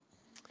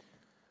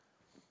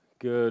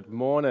Good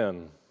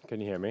morning.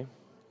 Can you hear me?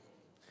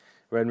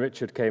 When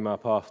Richard came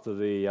up after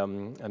the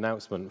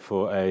announcement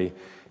for a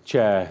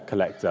chair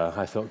collector,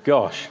 I thought,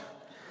 gosh,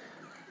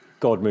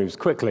 God moves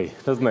quickly,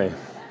 doesn't he?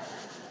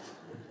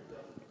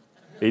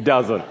 He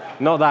doesn't.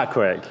 Not that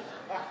quick.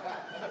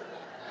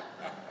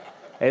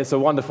 It's a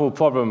wonderful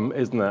problem,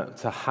 isn't it,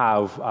 to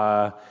have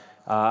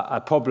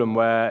a problem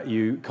where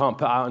you can't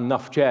put out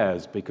enough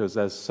chairs because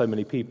there's so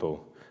many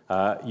people.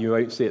 You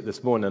won't see it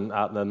this morning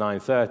at the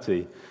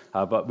 9:30,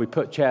 but we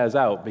put chairs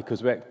out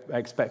because we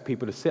expect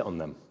people to sit on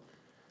them,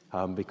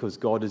 because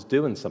God is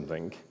doing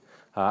something.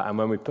 And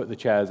when we put the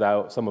chairs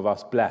out, some of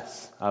us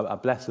bless a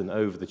blessing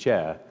over the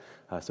chair.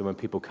 So when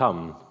people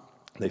come,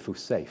 they feel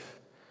safe,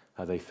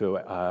 they feel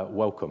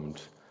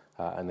welcomed,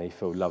 and they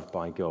feel loved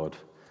by God.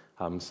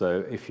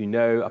 So if you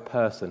know a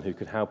person who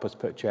could help us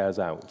put chairs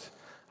out,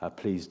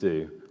 please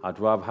do. I'd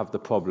rather have the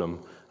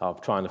problem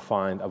of trying to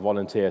find a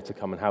volunteer to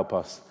come and help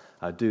us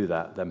do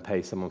that than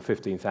pay someone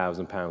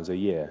 £15,000 a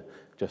year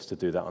just to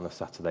do that on a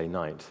Saturday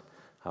night.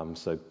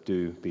 So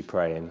do be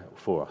praying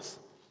for us.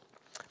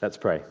 Let's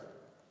pray.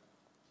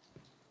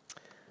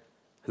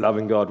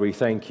 Loving God, we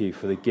thank you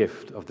for the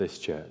gift of this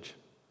church.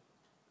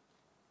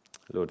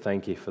 Lord,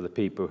 thank you for the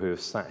people who have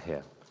sat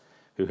here,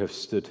 who have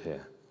stood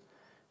here,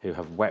 who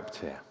have wept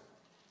here,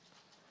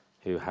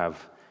 who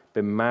have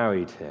been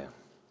married here,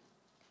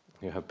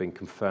 who have been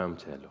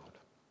confirmed here, Lord.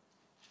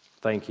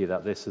 Thank you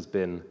that this has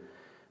been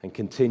and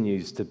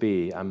continues to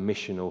be a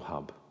missional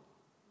hub,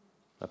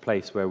 a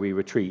place where we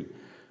retreat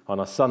on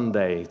a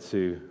Sunday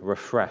to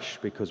refresh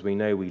because we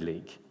know we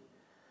leak,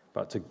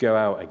 but to go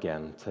out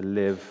again, to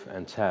live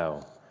and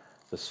tell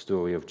the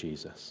story of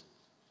Jesus.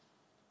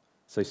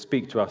 So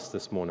speak to us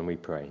this morning, we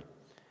pray,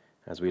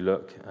 as we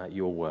look at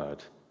your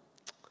word.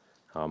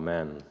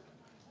 Amen.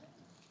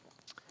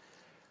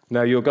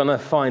 Now, you're going to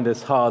find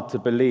this hard to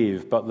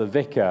believe, but the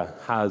vicar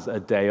has a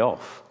day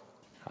off.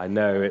 I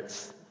know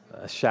it's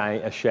a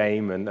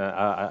shame and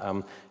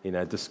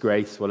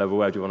disgrace, whatever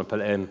word you want to put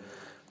it in.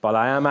 But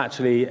I am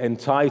actually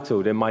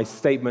entitled in my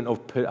statement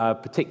of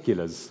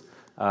particulars,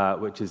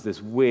 which is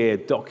this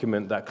weird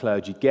document that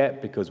clergy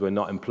get because we're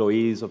not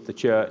employees of the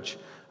church,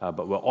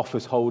 but we're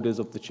office holders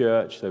of the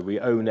church, so we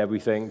own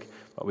everything,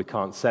 but we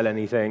can't sell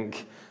anything.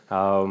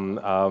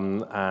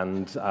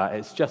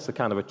 It's just a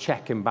kind of a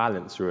check and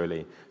balance,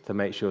 really, to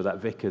make sure that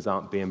vicars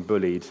aren't being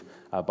bullied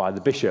by the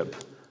bishop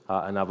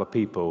and other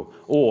people,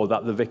 or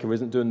that the vicar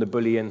isn't doing the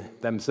bullying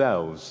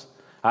themselves.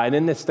 And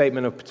in this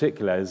statement of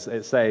particulars,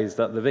 it says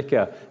that the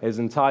vicar is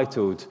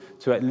entitled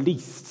to at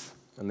least,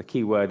 and the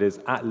key word is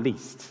at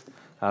least,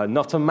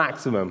 not a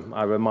maximum,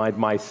 I remind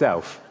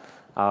myself,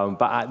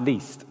 but at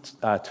least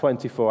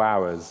 24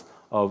 hours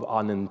of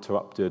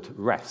uninterrupted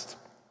rest.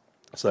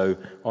 So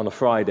on a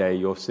Friday,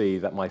 you'll see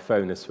that my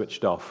phone is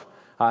switched off.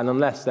 And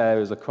unless there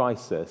is a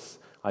crisis,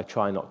 I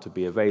try not to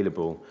be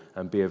available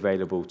and be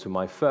available to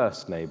my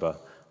first neighbour,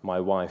 my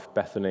wife,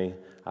 Bethany,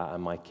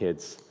 and my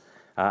kids.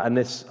 And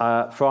this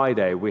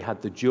Friday, we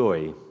had the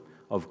joy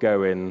of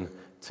going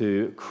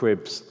to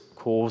Cribbs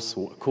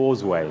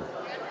Causeway.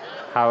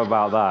 How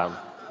about that?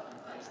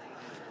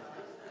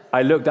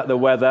 I looked at the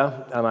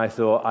weather, and I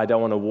thought, I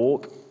don't want to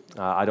walk.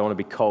 I don't want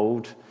to be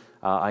cold.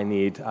 I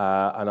need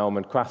an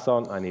almond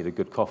croissant. I need a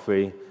good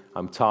coffee.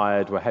 I'm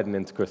tired. We're heading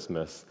into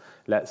Christmas.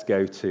 Let's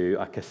go to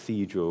a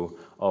cathedral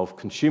of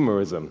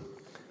consumerism,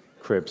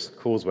 Cribbs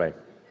Causeway.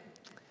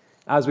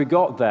 As we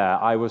got there,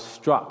 I was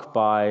struck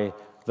by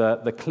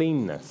the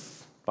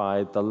cleanness,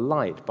 by the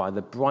light, by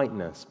the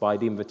brightness, by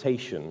the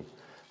invitation,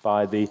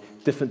 by the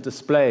different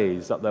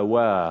displays that there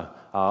were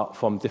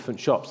from different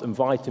shops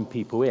inviting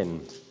people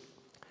in.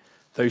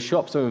 Those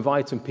shops are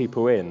inviting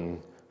people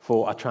in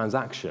for a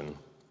transaction.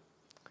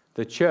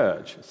 The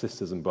church,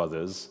 sisters and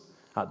brothers,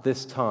 at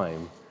this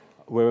time,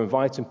 we're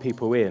inviting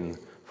people in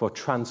for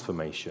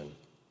transformation.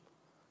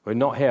 We're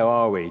not here,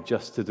 are we,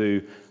 just to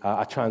do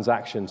a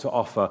transaction to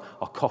offer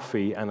a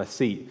coffee and a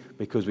seat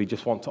because we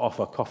just want to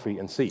offer coffee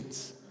and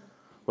seats.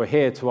 We're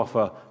here to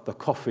offer the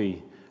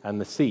coffee and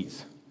the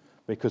seat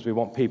because we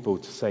want people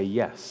to say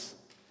yes,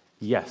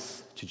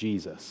 yes to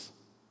Jesus.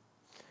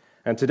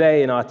 And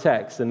today in our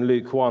text in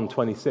Luke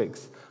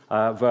 1:26,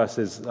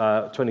 verses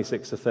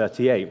 26 to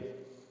 38,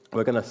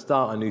 we're going to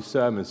start a new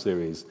sermon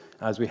series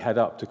as we head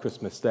up to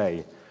Christmas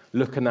Day,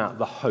 looking at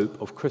the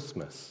hope of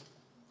Christmas.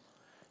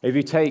 If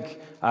you take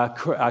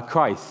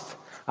Chris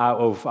out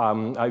of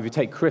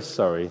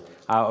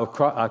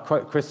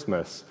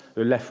Christmas,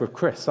 you're left with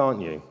Chris,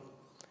 aren't you?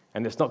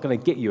 And it's not going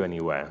to get you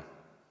anywhere.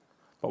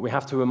 But we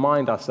have to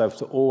remind ourselves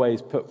to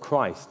always put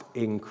Christ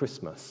in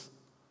Christmas.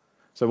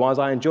 So as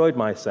I enjoyed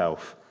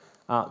myself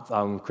at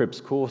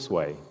Cribbs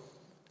Causeway,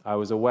 I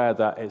was aware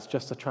that it's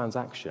just a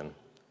transaction,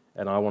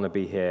 and I want to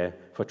be here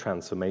for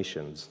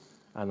transformations,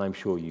 and I'm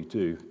sure you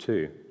do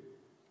too.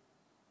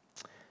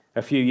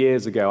 A few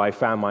years ago, I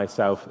found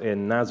myself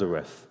in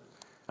Nazareth,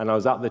 and I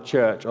was at the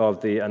Church of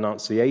the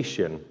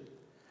Annunciation.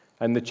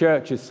 And the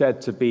church is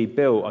said to be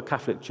built, a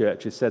Catholic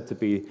church is said to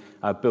be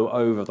built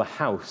over the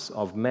house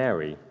of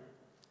Mary.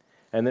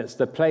 And it's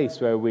the place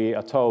where we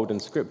are told in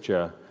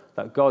Scripture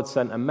that God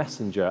sent a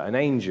messenger, an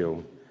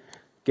angel,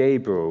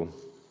 Gabriel,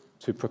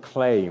 to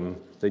proclaim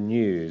the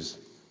news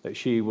that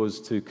she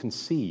was to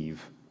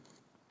conceive,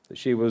 that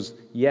she was,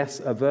 yes,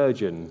 a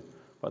virgin,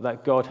 but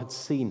that God had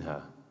seen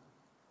her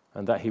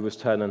and that he was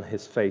turning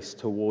his face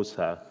towards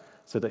her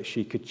so that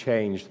she could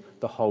change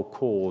the whole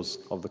course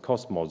of the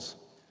cosmos.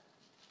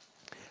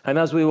 And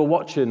as we were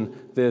watching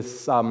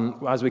this,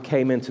 as we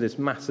came into this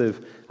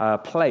massive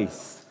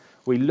place,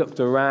 we looked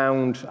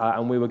around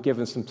and we were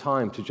given some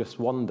time to just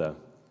wander.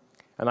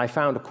 And I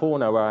found a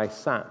corner where I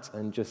sat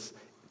and just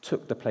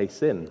took the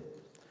place in.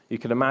 You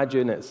can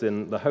imagine it's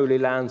in the Holy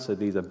Land, so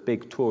these are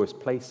big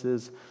tourist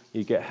places.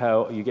 You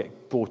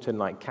get brought in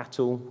like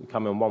cattle. You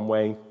come in one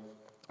way,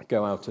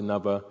 go out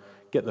another,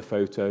 get the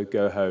photo,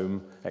 go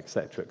home,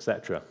 etc.,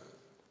 etc.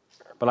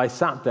 But I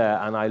sat there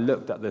and I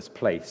looked at this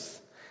place.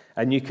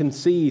 And you can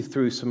see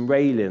through some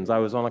railings. I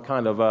was on a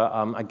kind of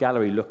a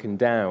gallery looking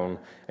down,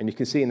 and you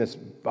can see in this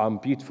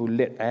beautiful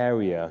lit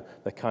area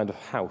the kind of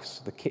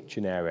house, the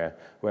kitchen area,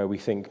 where we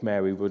think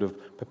Mary would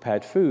have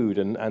prepared food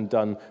and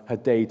done her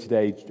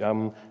day-to-day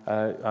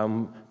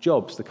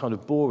jobs, the kind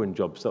of boring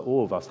jobs that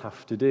all of us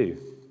have to do.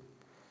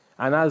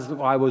 And as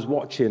I was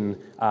watching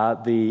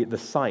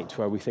the site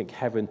where we think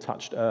heaven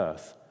touched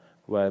earth,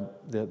 where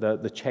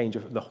the change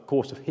of the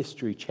course of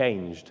history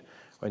changed,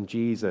 when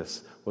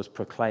Jesus was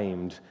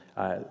proclaimed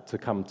to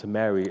come to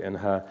Mary in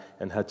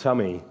her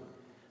tummy,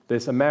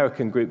 this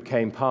American group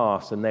came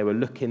past and they were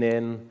looking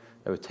in,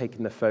 they were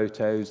taking the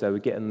photos, they were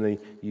getting the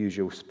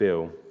usual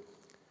spiel.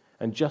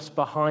 And just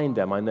behind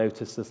them, I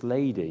noticed this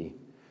lady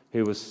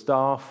who was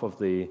staff of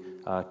the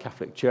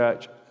Catholic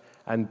Church,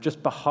 and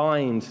just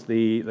behind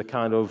the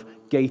kind of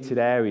gated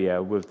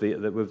area with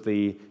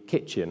the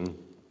kitchen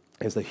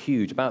is a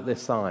huge, about this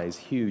size,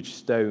 huge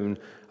stone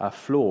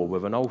floor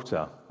with an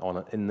altar on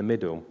it in the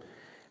middle.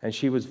 And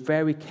she was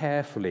very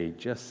carefully,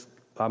 just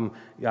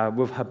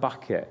with her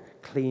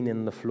bucket,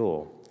 cleaning the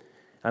floor.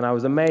 And I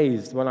was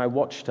amazed when I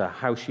watched her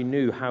how she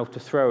knew how to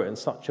throw it in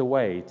such a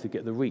way to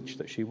get the reach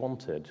that she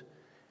wanted.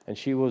 And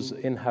she was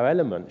in her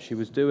element. She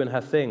was doing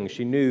her thing.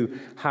 She knew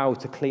how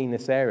to clean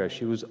this area.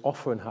 She was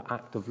offering her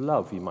act of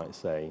love, you might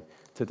say,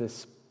 to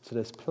this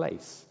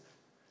place.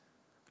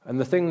 And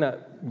the thing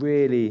that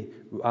really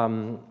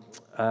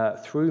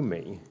threw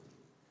me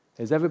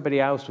is everybody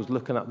else was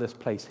looking at this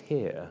place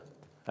here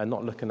and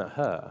not looking at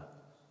her.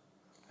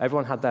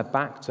 Everyone had their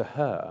back to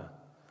her,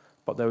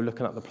 but they were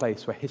looking at the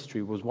place where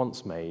history was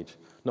once made,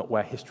 not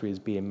where history is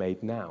being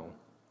made now.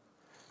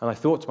 And I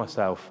thought to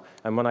myself,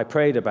 and when I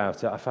prayed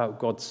about it, I felt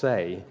God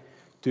say,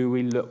 do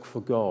we look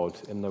for God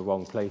in the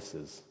wrong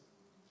places?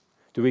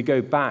 Do we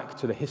go back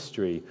to the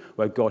history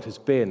where God has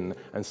been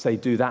and say,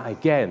 do that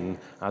again,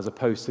 as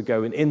opposed to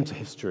going into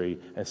history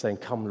and saying,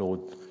 come,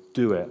 Lord,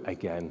 do it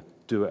again,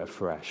 do it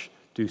afresh,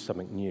 do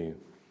something new?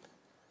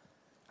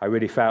 I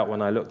really felt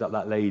when I looked at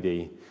that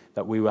lady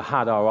that we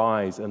had our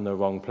eyes in the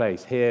wrong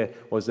place. Here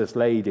was this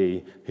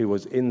lady who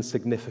was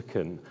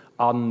insignificant,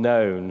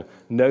 unknown,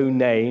 no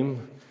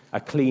name, a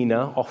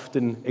cleaner,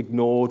 often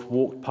ignored,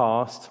 walked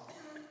past,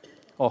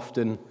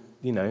 often,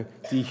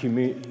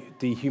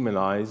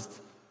 dehumanized.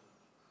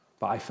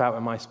 But I felt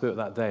in my spirit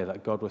that day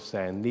that God was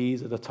saying,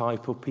 these are the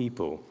type of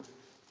people.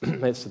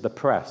 It's the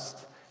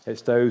depressed.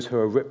 It's those who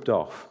are ripped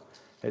off.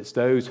 It's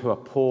those who are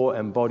poor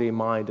in body,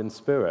 mind, and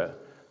spirit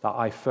that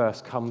I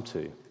first come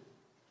to.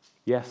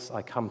 Yes,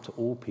 I come to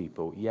all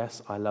people.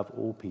 Yes, I love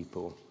all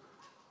people.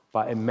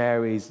 But in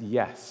Mary's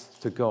yes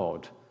to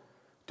God,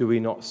 do we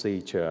not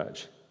see,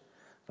 church,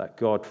 that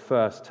God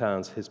first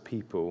turns his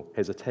people,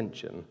 his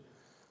attention,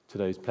 to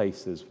those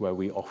places where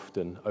we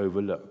often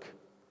overlook,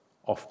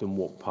 often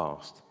walk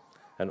past,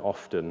 and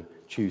often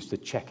choose to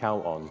check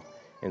out on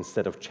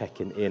instead of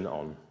checking in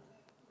on.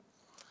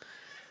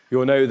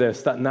 You'll know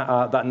this, that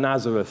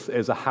Nazareth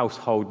is a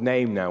household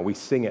name now. We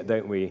sing it,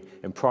 don't we,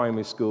 in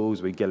primary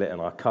schools. We get it in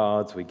our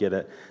cards. We get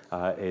it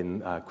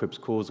in Cribbs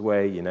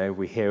Causeway.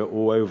 We hear it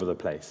all over the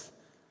place.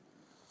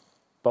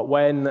 But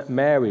when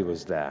Mary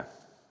was there,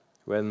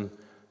 when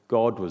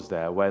God was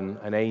there, when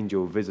an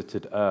angel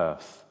visited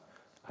earth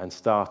and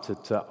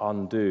started to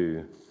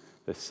undo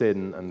the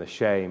sin and the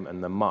shame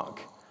and the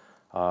muck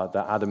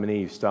that Adam and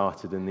Eve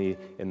started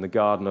in the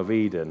Garden of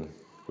Eden,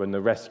 when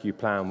the rescue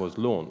plan was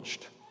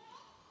launched,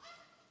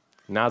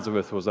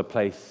 Nazareth was a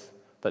place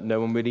that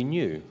no one really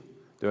knew.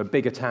 There were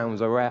bigger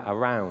towns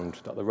around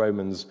that the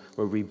Romans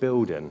were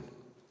rebuilding.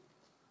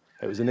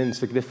 It was an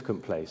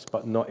insignificant place,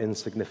 but not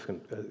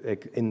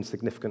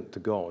insignificant to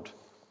God.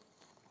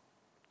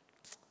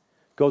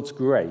 God's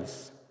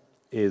grace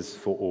is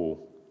for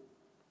all.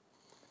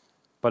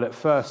 But it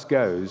first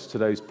goes to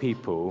those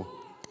people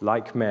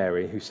like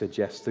Mary who said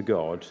yes to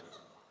God,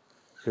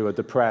 who are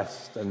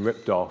depressed and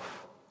ripped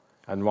off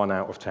and run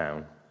out of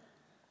town.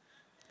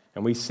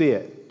 And we see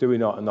it, do we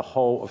not, in the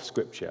whole of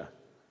Scripture,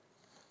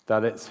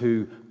 that it's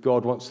who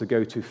God wants to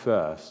go to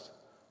first,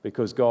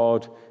 because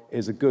God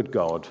is a good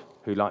God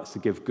who likes to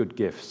give good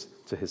gifts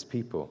to his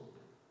people.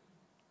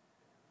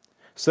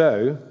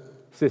 So,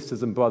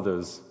 sisters and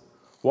brothers,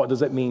 what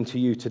does it mean to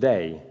you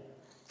today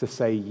to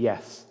say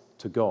yes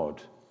to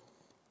God?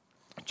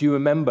 Do you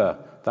remember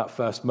that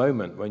first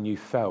moment when you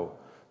felt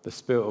the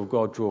Spirit of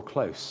God draw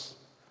close?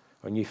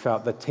 When you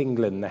felt the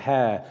tingling, the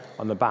hair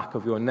on the back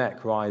of your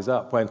neck rise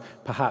up? When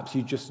perhaps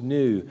you just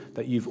knew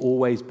that you've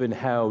always been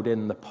held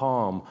in the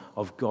palm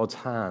of God's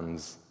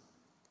hands?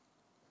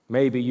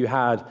 Maybe you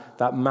had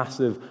that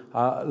massive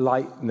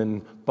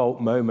lightning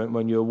bolt moment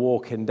when you were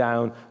walking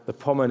down the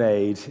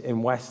promenade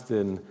in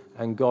Weston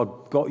and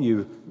God got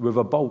you with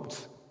a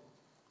bolt.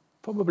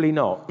 Probably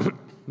not.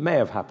 May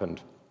have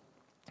happened.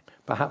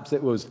 Perhaps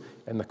it was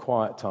in the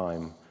quiet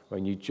time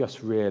when you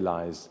just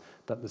realized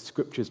that the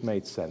scriptures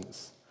made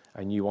sense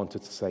and you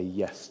wanted to say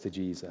yes to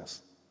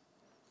Jesus.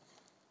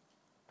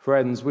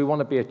 Friends, we want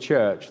to be a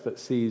church that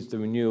sees the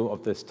renewal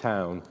of this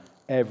town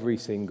every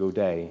single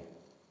day.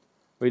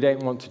 We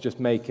don't want to just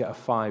make it a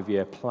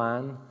 5-year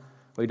plan.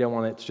 We don't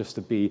want it just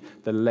to be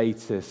the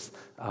latest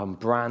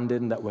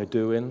branding that we're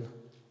doing.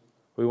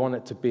 We want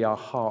it to be our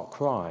heart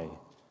cry.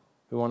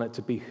 We want it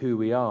to be who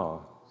we are.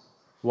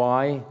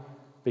 Why?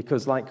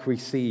 Because like we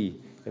see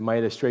in my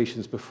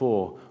illustrations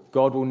before,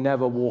 God will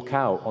never walk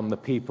out on the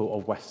people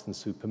of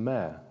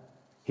Weston-super-Mare.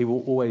 He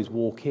will always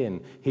walk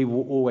in. He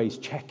will always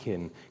check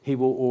in. He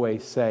will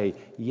always say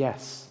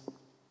yes.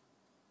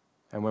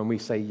 And when we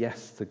say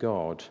yes to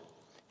God,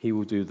 He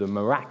will do the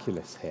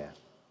miraculous here.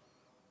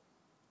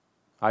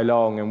 I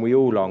long, and we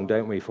all long,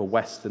 don't we, for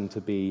Weston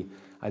to be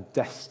a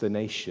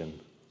destination.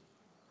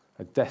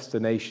 A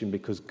destination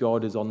because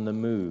God is on the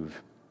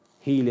move.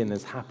 Healing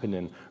is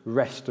happening.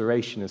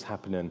 Restoration is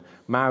happening.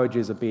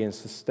 Marriages are being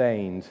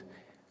sustained.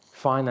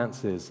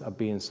 Finances are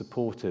being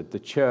supported. The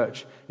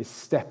church is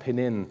stepping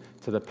in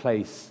to the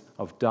place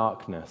of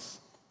darkness.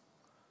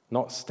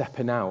 Not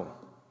stepping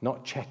out,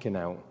 not checking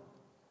out.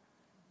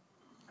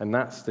 And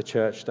that's the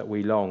church that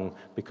we long,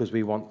 because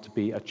we want to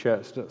be a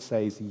church that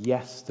says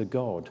yes to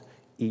God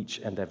each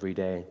and every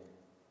day.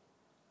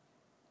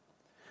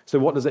 So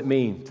what does it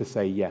mean to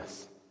say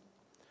yes?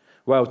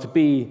 Well, to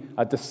be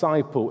a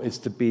disciple is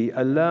to be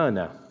a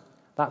learner.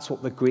 That's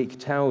what the Greek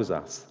tells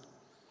us.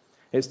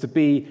 It's to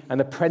be an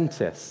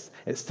apprentice.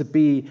 It's to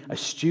be a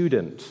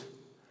student.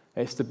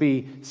 It's to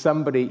be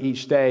somebody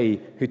each day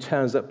who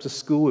turns up to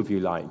school, if you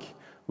like,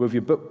 with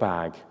your book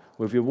bag,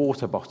 with your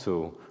water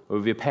bottle,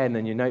 with your pen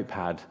and your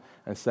notepad,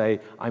 and say,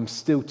 I'm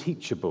still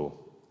teachable.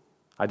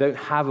 I don't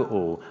have it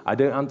all. I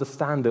don't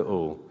understand it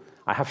all.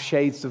 I have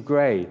shades of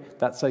grey.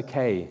 That's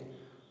okay.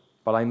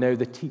 But I know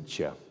the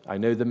teacher. I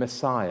know the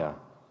Messiah.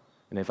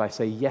 And if I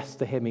say yes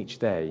to him each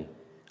day,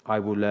 I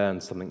will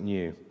learn something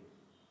new.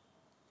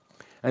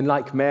 And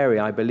like Mary,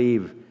 I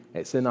believe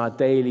it's in our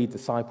daily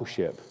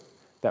discipleship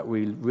that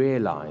we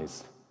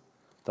realize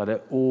that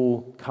it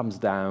all comes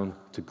down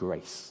to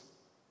grace.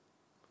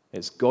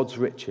 It's God's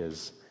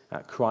riches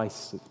at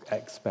Christ's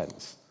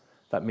expense.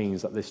 That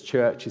means that this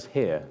church is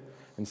here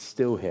and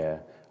still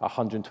here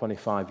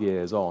 125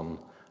 years on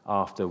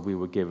after we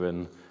were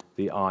given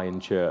the Iron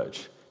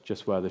Church,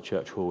 just where the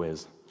church hall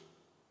is.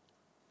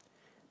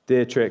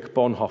 Dietrich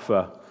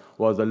Bonhoeffer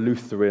was a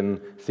Lutheran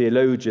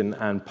theologian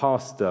and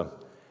pastor.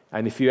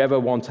 And if you ever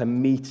want a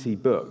meaty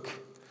book,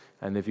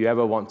 and if you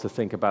ever want to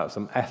think about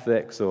some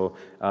ethics or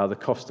the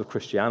cost of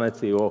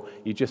Christianity, or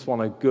you just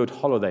want a good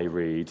holiday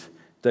read,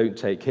 don't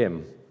take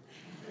him.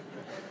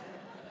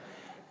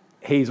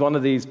 He's one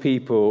of these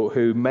people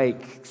who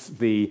makes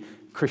the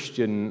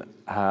Christian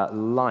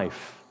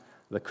life,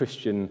 the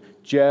Christian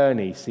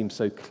journey seem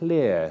so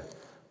clear,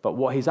 but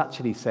what he's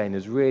actually saying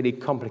is really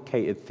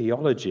complicated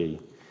theology,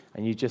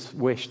 and you just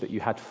wish that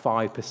you had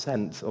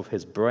 5% of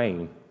his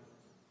brain.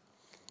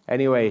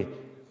 Anyway,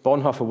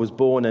 Bonhoeffer was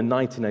born in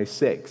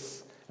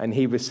 1906, and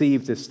he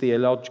received his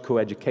theological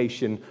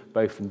education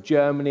both in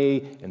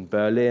Germany, in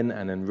Berlin,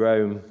 and in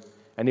Rome.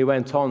 And he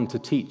went on to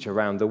teach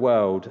around the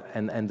world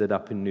and ended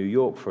up in New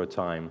York for a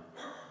time.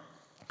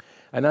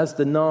 And as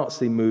the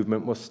Nazi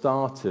movement was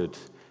started,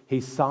 he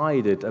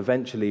sided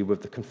eventually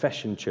with the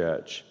Confession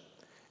Church,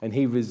 and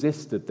he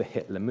resisted the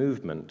Hitler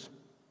movement.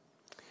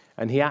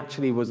 And he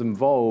actually was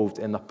involved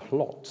in a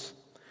plot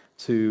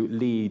to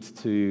lead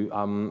to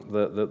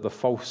the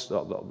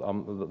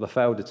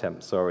failed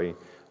attempt,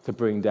 to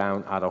bring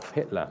down Adolf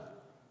Hitler.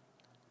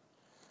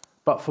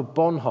 But for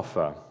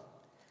Bonhoeffer,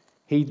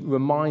 he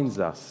reminds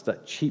us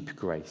that cheap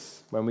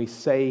grace, when we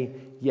say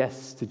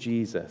yes to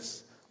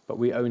Jesus, but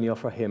we only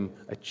offer him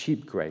a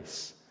cheap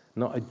grace,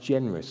 not a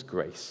generous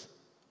grace,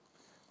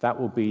 that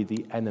will be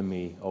the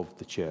enemy of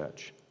the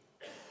church.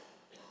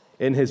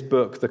 In his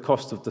book, The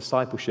Cost of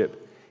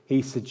Discipleship,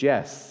 he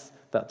suggests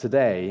that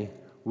today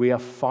we are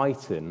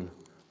fighting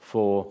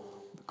for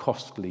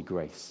costly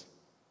grace.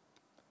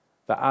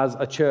 That as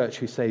a church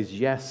who says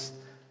yes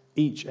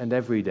each and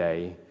every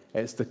day,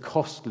 it's the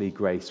costly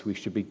grace we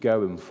should be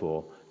going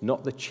for,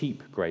 not the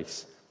cheap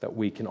grace that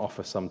we can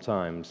offer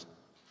sometimes.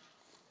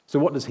 So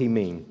what does he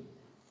mean?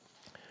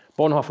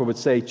 Bonhoeffer would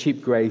say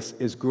cheap grace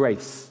is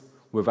grace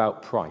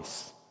without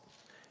price.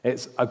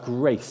 It's a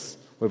grace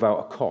without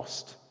a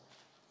cost.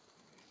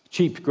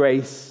 Cheap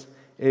grace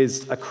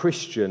is a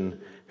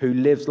Christian who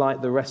lives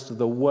like the rest of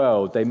the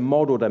world. They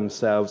model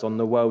themselves on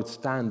the world's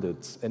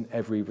standards in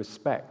every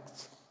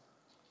respect.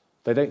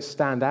 They don't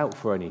stand out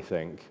for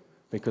anything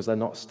because they're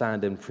not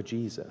standing for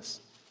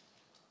Jesus.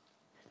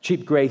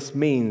 Cheap grace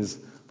means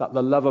that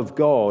the love of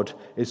God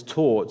is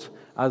taught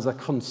as a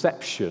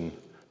conception,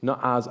 not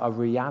as a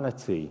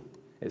reality.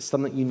 It's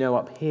something you know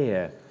up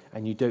here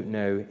and you don't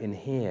know in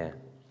here.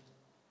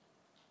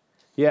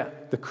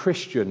 Yet the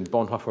Christian,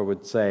 Bonhoeffer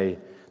would say,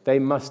 they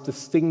must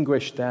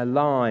distinguish their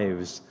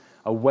lives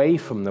away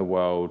from the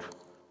world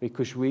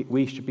because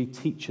we should be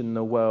teaching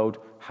the world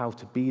how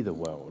to be the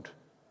world.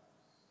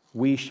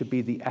 We should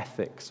be the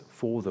ethics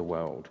for the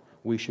world.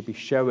 We should be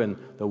showing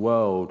the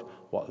world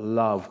what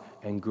love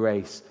and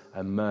grace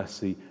and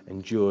mercy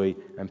and joy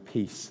and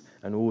peace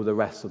and all the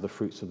rest of the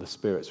fruits of the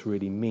spirits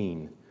really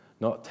mean,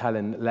 not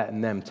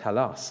letting them tell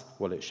us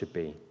what it should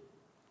be.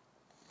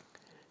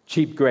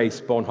 Cheap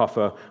grace,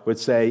 Bonhoeffer would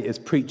say, is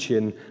the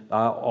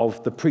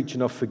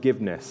preaching of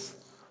forgiveness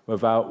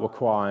without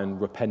requiring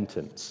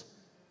repentance.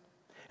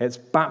 It's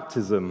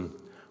baptism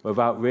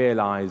without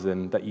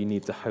realizing that you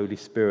need the Holy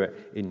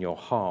Spirit in your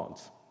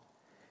heart.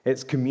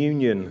 It's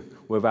communion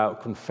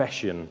without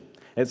confession.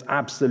 It's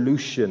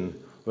absolution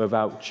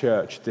without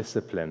church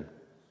discipline.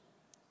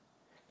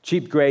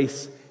 Cheap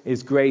grace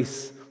is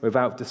grace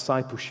without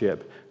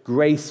discipleship,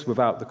 grace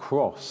without the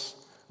cross,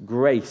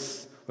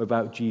 grace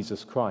without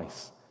Jesus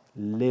Christ,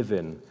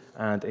 living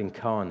and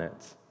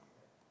incarnate.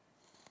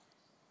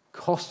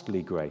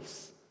 Costly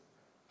grace,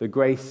 the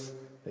grace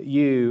that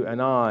you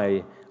and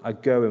I are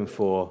going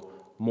for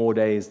more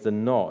days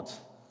than not,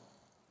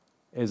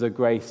 is a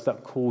grace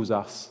that calls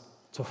us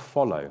to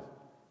follow,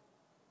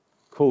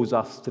 calls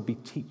us to be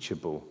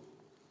teachable,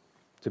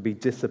 to be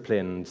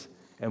disciplined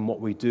in what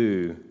we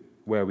do,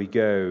 where we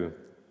go.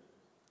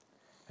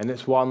 And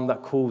it's one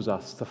that calls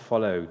us to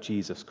follow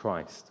Jesus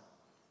Christ.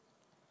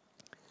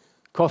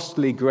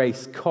 Costly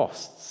grace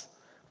costs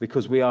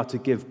because we are to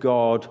give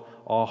God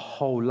our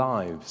whole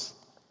lives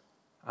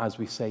as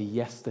we say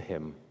yes to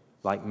him,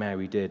 like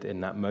Mary did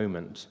in that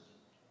moment.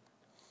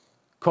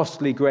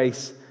 Costly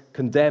grace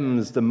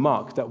condemns the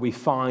muck that we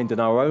find in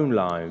our own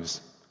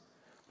lives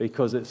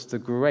because it's the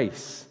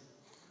grace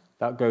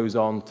that goes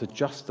on to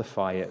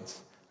justify it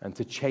and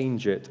to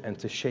change it and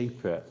to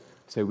shape it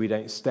so we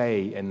don't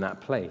stay in that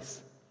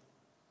place.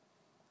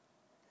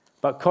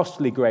 But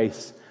costly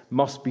grace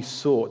must be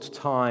sought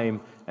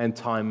time and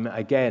time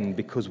again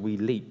because we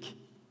leak.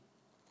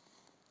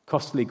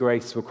 Costly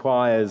grace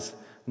requires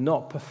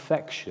not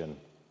perfection,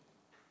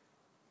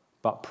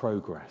 but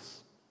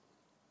progress.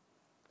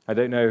 I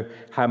don't know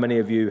how many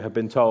of you have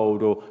been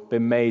told or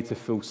been made to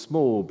feel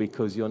small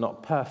because you're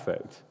not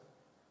perfect,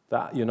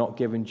 that you're not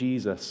giving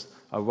Jesus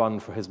a run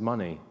for his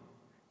money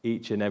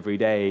each and every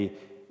day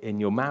in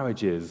your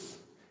marriages,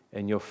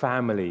 in your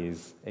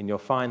families, in your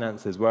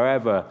finances,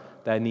 wherever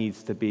there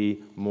needs to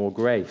be more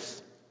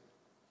grace.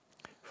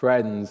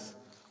 Friends,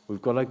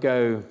 we've got to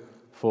go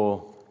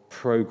for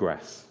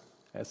progress.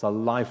 It's a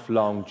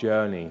lifelong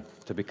journey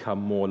to become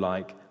more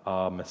like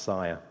our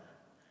Messiah.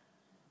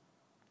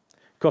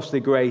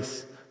 Costly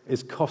grace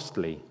is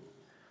costly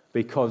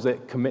because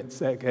it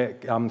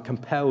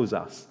compels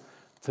us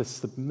to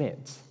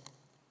submit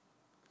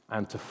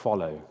and to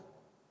follow,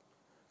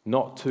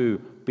 not to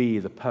be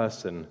the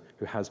person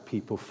who has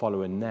people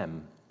following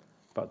them,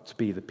 but to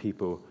be the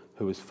people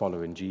who is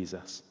following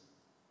Jesus.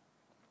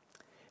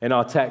 In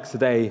our text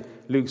today,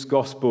 Luke's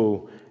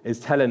gospel is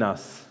telling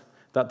us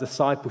that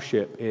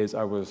discipleship is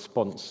a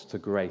response to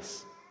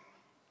grace.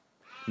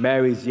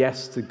 Mary's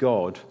yes to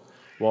God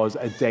was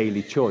a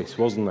daily choice,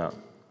 wasn't it?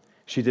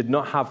 She did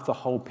not have the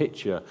whole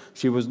picture.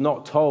 She was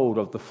not told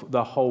of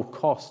the whole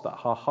cost, that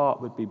her heart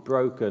would be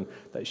broken,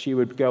 that she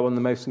would go on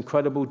the most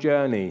incredible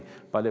journey,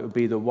 but it would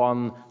be the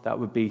one that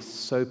would be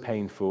so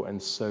painful and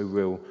so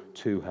real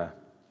to her.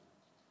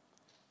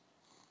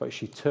 But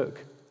she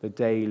took the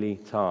daily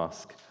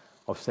task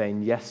of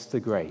saying yes to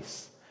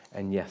grace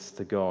and yes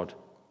to God.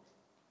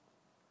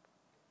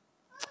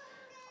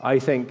 I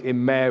think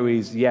in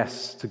Mary's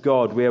yes to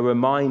God, we are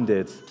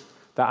reminded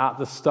that at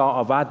the start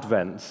of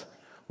Advent,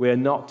 we are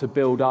not to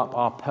build up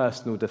our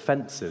personal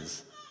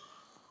defenses,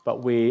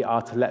 but we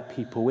are to let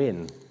people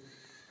in,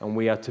 and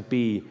we are to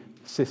be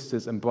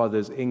sisters and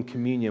brothers in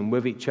communion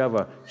with each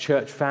other,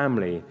 church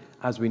family,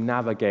 as we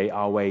navigate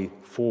our way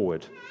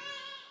forward.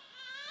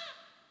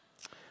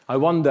 I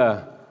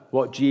wonder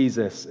what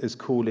Jesus is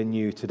calling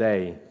you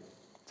today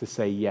to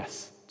say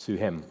yes to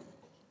him.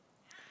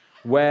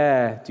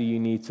 Where do you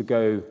need to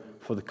go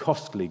for the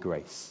costly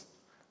grace?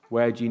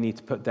 Where do you need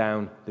to put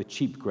down the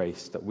cheap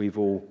grace that we've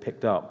all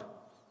picked up?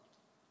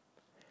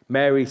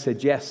 Mary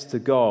said yes to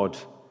God,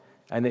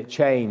 and it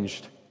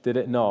changed, did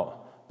it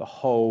not, the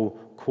whole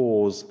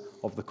cause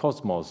of the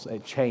cosmos.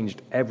 It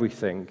changed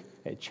everything.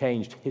 It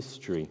changed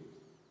history.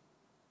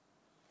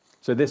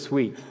 So this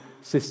week,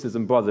 sisters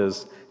and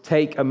brothers,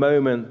 take a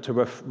moment to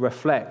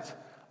reflect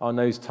on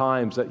those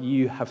times that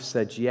you have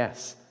said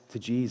yes to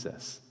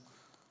Jesus,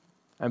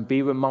 and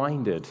be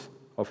reminded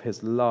of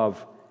his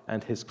love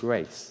and his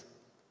grace.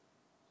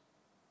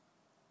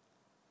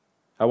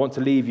 I want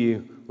to leave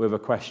you with a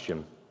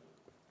question.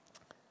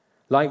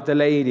 Like the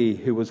lady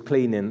who was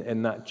cleaning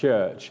in that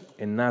church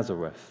in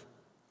Nazareth,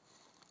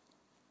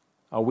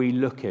 are we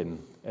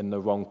looking in the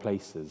wrong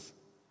places?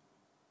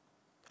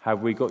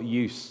 Have we got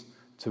used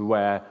to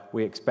where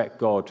we expect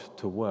God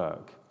to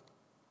work?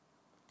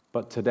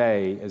 But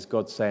today, is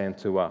God saying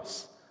to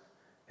us,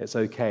 it's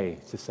okay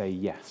to say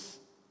yes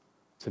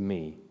to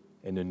me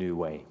in a new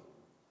way.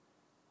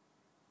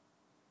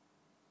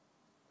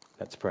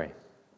 Let's pray.